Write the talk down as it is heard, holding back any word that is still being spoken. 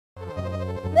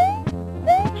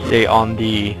stay on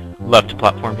the left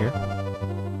platform here.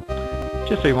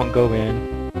 Just so you won't go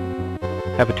in.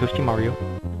 Have a toasty Mario.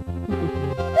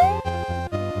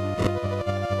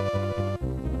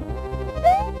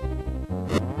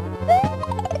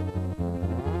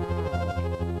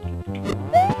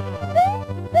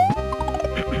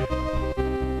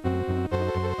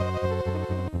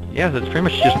 Yeah, so it's pretty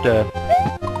much just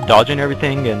dodging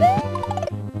everything and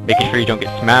making sure you don't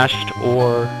get smashed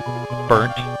or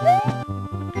burnt.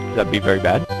 That'd be very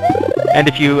bad. And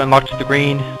if you unlocked the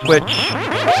green switch,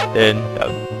 then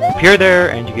appear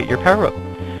there and you get your power up.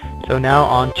 So now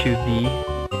on to the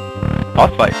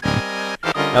boss fight.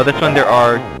 Now this one there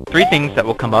are 3 things that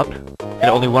will come up,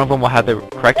 and only one of them will have the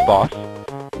correct boss.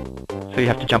 So you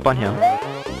have to jump on him,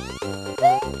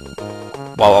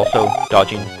 while also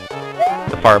dodging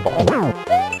the fireball. Okay.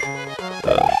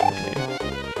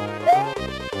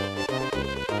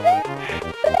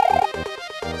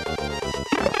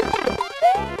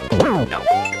 No.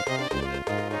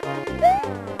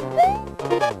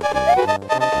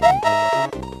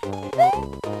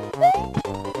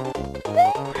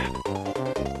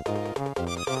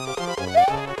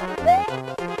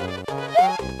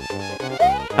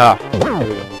 Ah, there we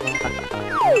go.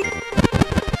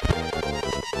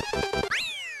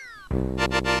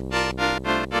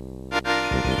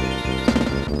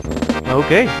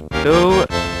 Okay, so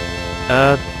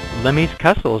Lemmy's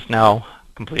castle is now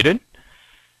completed.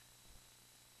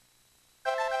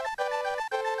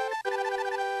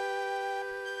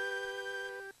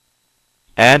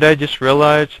 And I just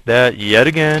realized that yet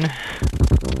again,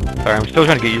 sorry, I'm still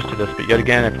trying to get used to this, but yet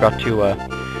again I forgot to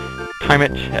time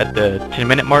it at the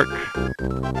 10-minute mark,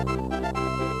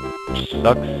 which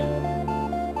sucks,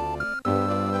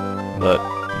 but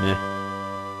meh.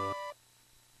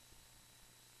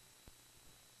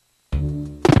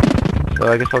 So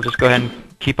I guess I'll just go ahead and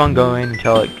keep on going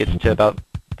until it gets to about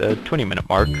the 20-minute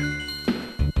mark.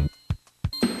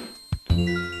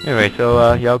 Anyway,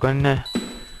 so yeah, I'll go ahead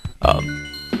and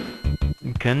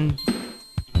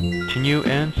continue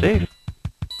and save.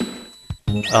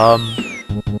 Let's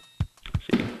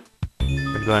see.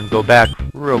 I'm gonna go ahead and go back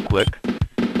real quick to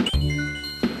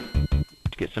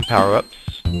get some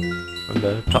power-ups from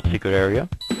the top secret area.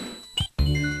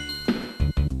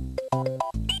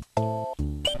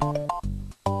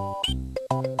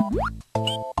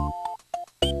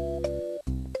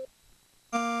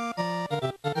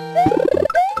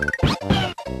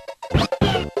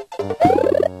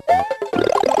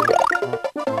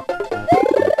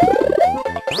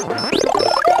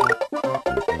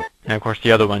 And of course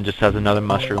the other one just has another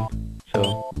mushroom,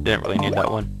 so didn't really need that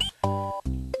one.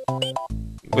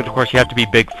 But of course you have to be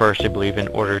big first, I believe, in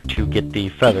order to get the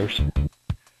feathers.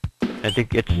 I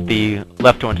think it's the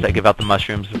left ones that give out the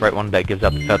mushrooms, the right one that gives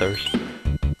out the feathers.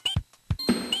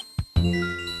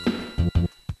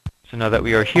 So now that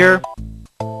we are here,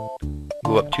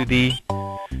 go up to the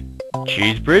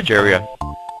cheese bridge area.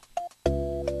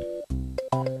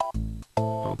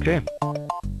 Okay.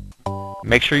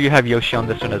 Make sure you have Yoshi on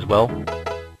this one as well.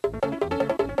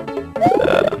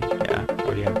 Yeah,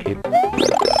 already have Cape.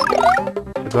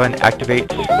 So go ahead and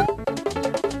activate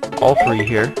all 3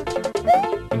 here,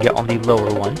 and get on the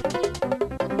lower one.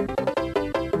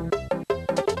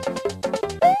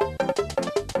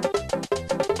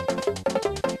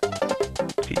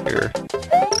 Get your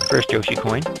first Yoshi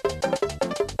coin.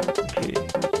 Okay,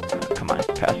 come on,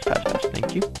 pass,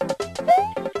 thank you.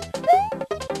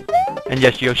 And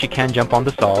yes, Yoshi can jump on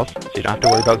the saws, so you don't have to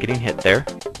worry about getting hit there.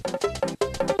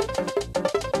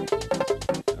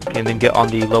 Okay, and then get on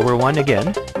the lower one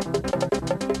again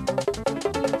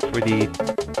for the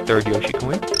 3rd Yoshi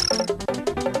coin.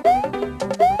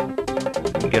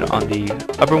 And get on the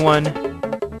upper one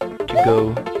to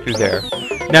go through there.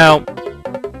 Now,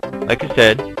 like I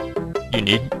said, you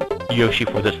need Yoshi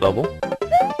for this level.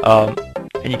 And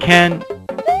you can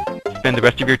spend the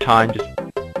rest of your time just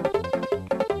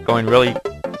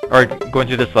going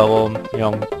through this level, you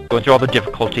know, going through all the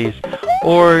difficulties,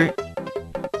 or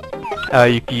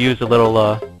you can use a little,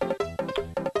 I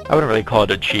wouldn't really call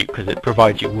it a cheat because it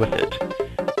provides you with it.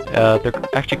 They're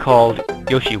actually called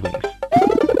Yoshi wings.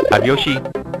 Have Yoshi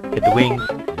hit the wings,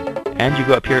 and you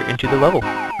go up here into the level.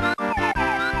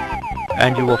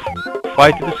 And you will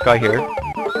fly through the sky here,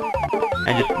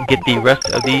 and just get the rest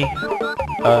of the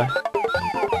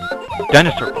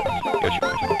dinosaur coins. Yoshi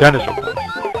coins. Dinosaur coins.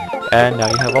 And now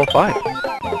you have all 5.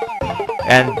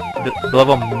 And the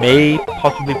level may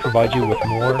possibly provide you with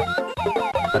more.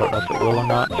 I don't know if it will or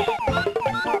not.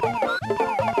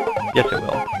 Yes, it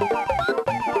will.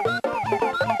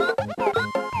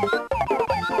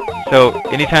 So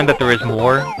anytime that there is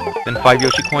more than 5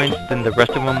 Yoshi coins, then the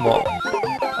rest of them will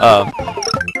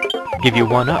give you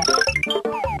 1-up.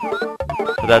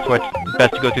 So that's why it's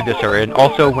best to go through this area. And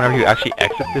also, whenever you actually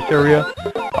exit this area,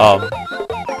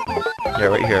 yeah,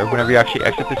 right here, whenever you actually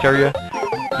exit this area,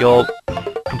 you'll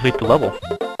complete the level.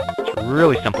 It's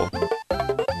really simple.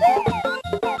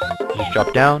 Just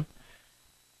drop down,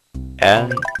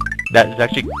 and that is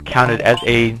actually counted as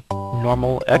a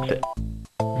normal exit.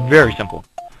 Very simple.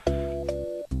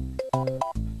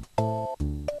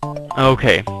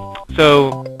 Okay,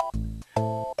 so,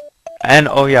 and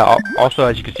oh yeah, also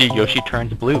as you can see, Yoshi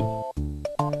turns blue.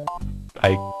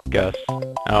 I guess.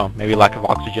 Oh, maybe lack of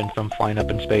oxygen from flying up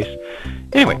in space.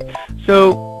 Anyway,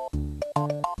 so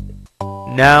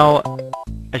now,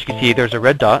 as you can see, there's a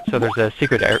red dot, so there's a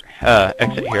secret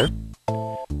exit here.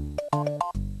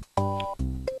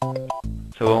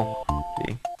 So we'll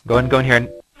see. Go ahead and go in here, and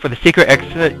for the secret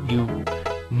exit, you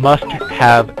must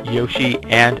have Yoshi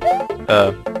and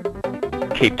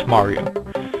Caped Mario.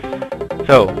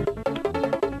 So,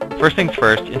 first things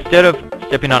first, instead of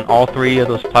stepping on all 3 of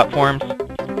those platforms,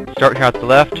 start here at the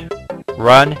left,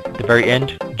 run, at the very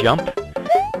end, jump,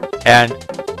 and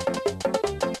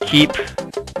keep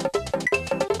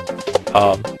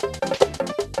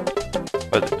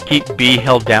keep B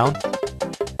held down.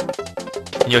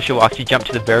 And Yoshi will actually jump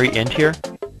to the very end here.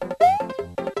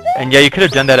 And yeah, you could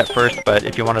have done that at first, but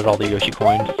if you wanted all the Yoshi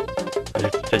coins, but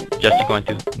it's just going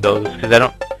through those, because I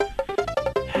don't...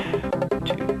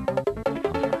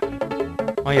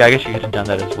 Oh yeah, I guess you could have done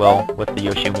that as well with the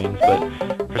Yoshi wings, but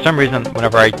for some reason,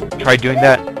 whenever I tried doing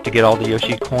that to get all the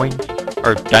Yoshi coins,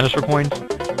 or dinosaur coins,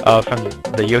 from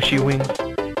the Yoshi wings,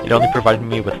 it only provided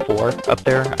me with 4 up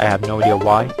there. I have no idea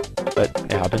why, but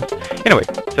it happens. Anyway,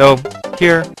 so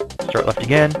here, start left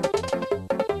again,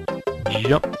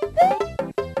 jump,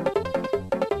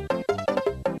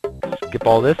 skip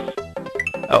all this.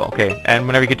 Oh, okay, and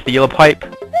whenever you get to the yellow pipe,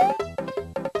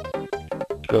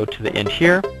 go to the end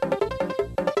here,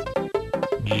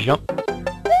 jump,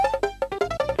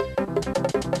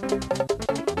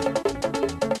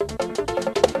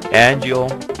 and you'll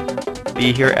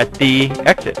be here at the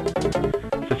exit.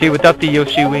 So see, without the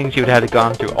Yoshi wings, you would have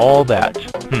gone through all that.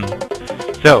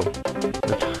 So,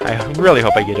 I really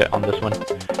hope I get it on this one.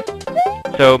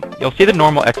 So, you'll see the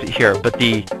normal exit here, but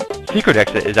the secret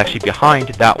exit is actually behind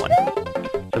that one.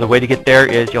 So the way to get there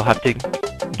is you'll have to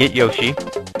get Yoshi,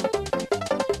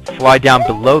 fly down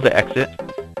below the exit,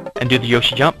 and do the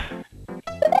Yoshi jump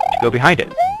to go behind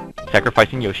it,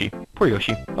 sacrificing Yoshi. Poor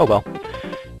Yoshi. Oh well.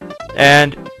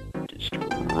 And just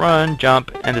run,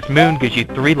 jump, and this moon gives you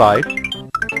 3 lives,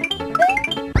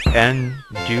 and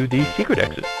do the secret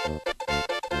exit.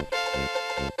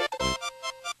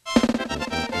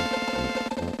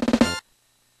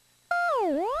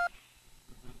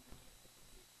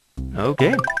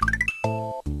 Okay.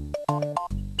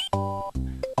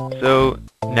 So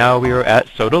now we are at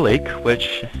Soda Lake,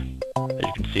 which, as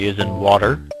you can see, is in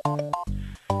water.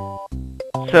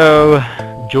 So,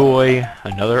 joy,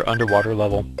 another underwater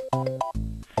level.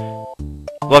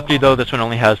 Luckily though, this one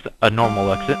only has a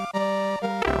normal exit.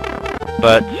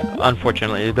 But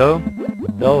unfortunately though,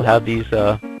 they'll have these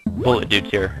bullet dudes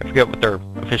here. I forget what their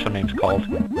official name's called.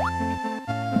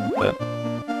 But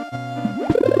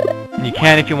you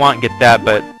can, if you want, get that,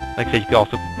 but like I said, you can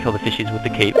also kill the fishies with the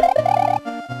cape.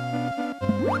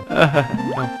 No.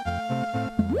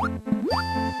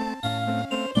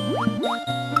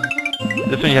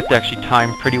 This one you have to actually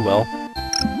time pretty well.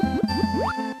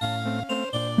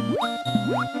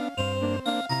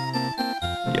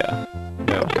 Yeah.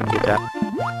 No, you can get that.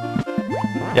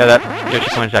 Yeah, that Yoshi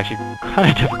coin is actually kind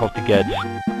of difficult to get.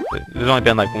 There's only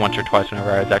been like once or twice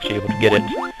whenever I was actually able to get it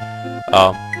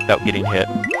without getting hit.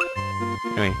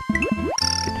 Anyway,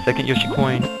 get the second Yoshi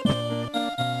coin.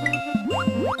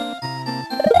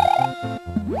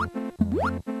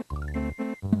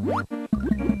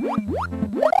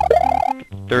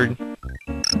 Third.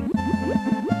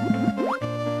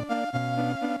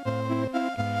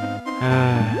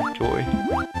 Joy.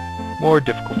 More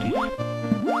difficulties.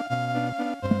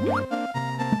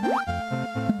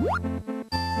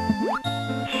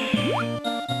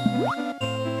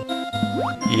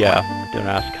 Yeah, don't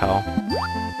ask how.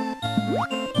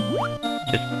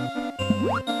 Just...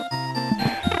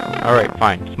 Alright,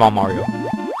 fine. Small Mario.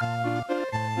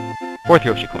 4th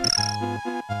Yoshi coin.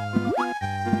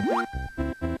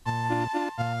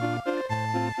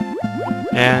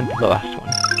 And the last one.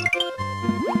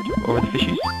 Jump over the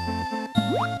fishies.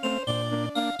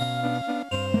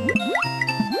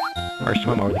 Or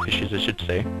swim over the fishies, I should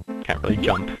say. Can't really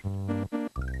jump.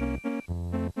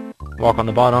 Walk on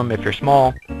the bottom if you're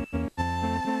small.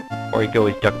 or you can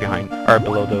always duck behind or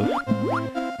below those.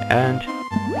 And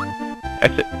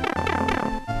exit.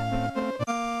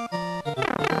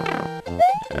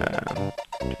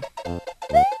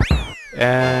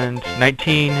 And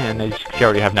 19, and as you can see I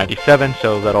already have 97,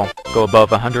 so that'll go above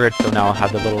 100, so now I'll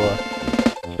have the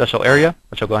little special area,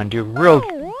 which I'll go ahead and do real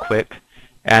quick,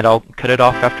 and I'll cut it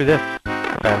off after this,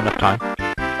 if I have enough time.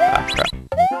 Ah, crap.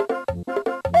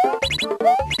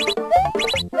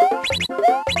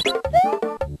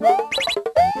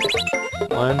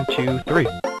 One, two, three.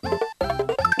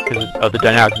 Because of the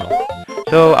diagonal.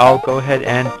 So I'll go ahead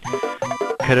and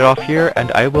cut it off here,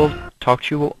 and I will talk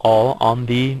to you all on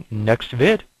the next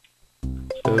vid.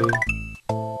 So,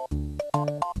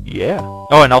 yeah.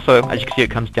 Oh, and also, as you can see,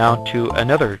 it comes down to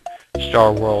another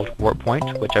Star World warp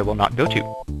point, which I will not go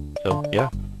to. So, yeah.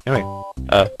 Anyway,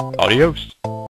 adios.